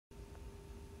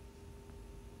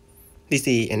This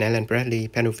is an Allen Bradley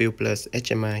Panelview Plus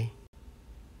HMI.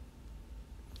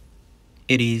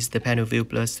 It is the Panelview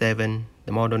Plus 7.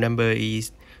 The model number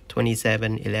is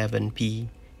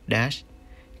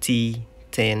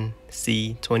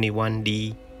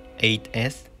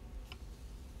 2711P-T10C21D8S.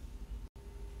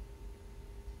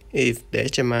 If the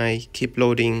HMI keep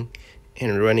loading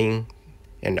and running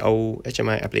an old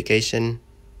HMI application,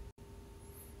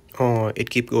 or it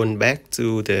keep going back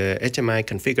to the HMI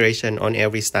configuration on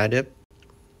every startup,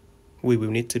 we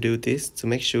will need to do this to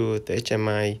make sure the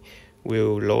HMI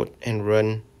will load and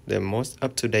run the most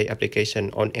up-to-date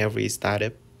application on every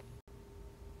startup.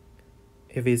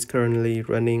 If it's currently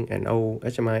running an old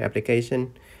HMI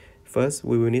application, first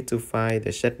we will need to find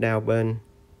the shutdown button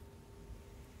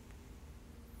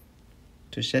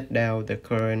to shut down the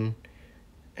current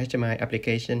HMI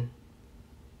application.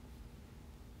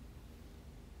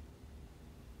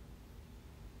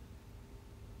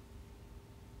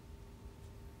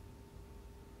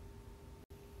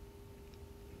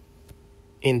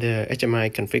 In the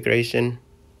HMI configuration,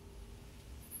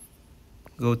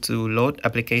 go to Load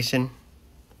Application.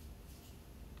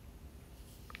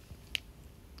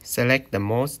 Select the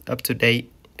most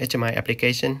up-to-date HMI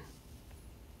application.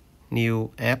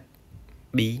 New App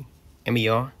B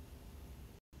MER.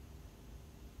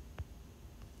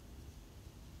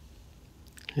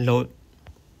 Load.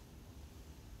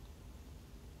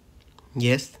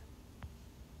 Yes.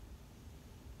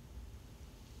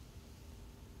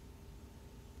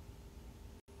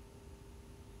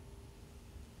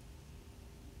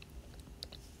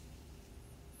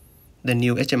 The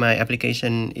new HMI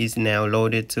application is now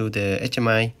loaded to the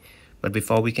HMI, but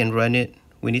before we can run it,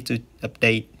 we need to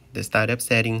update the startup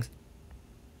settings.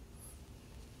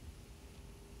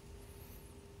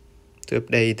 To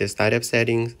update the startup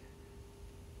settings,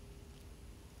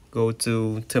 go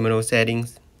to Terminal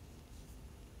Settings.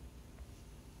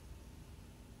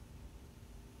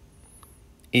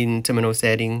 In Terminal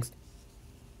Settings,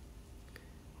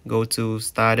 go to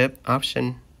Startup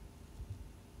option.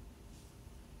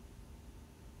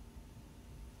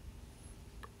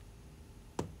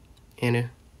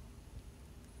 Enter.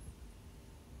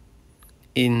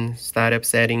 In Startup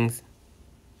Settings,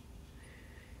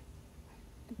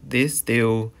 this is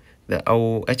still the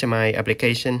old HMI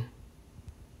application.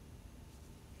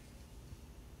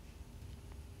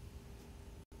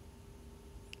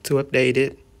 To update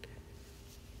it,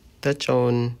 touch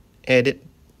on Edit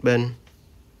button.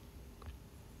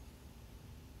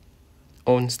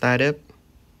 On Startup,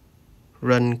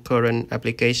 run current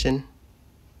application.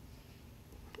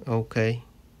 Okay.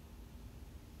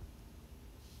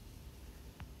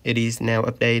 It is now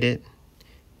updated.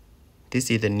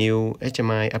 This is the new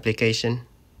HMI application.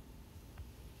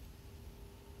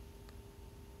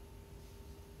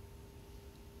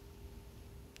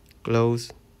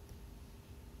 Close.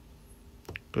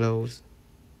 Close.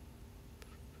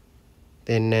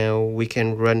 Then now we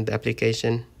can run the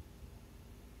application.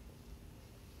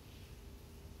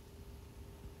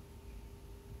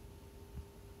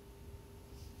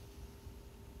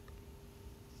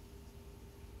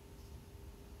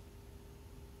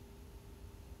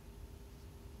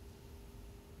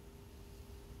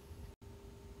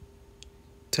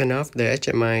 Turn off the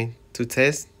HMI to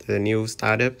test the new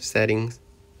startup settings.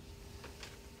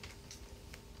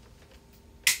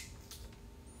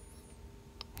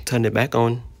 Turn it back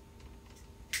on.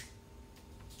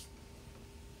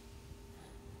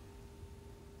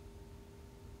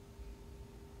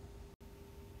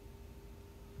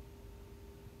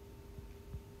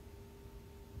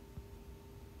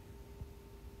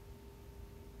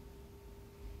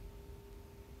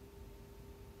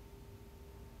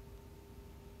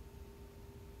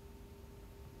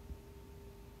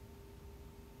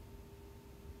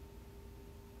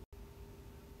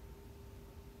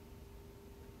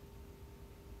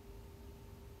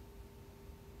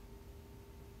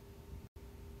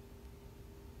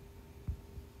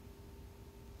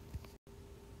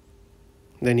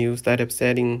 The new startup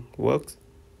setting works.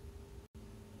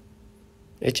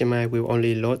 HMI will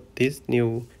only load this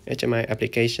new HMI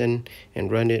application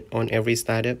and run it on every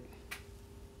startup.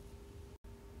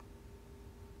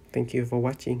 Thank you for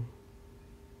watching.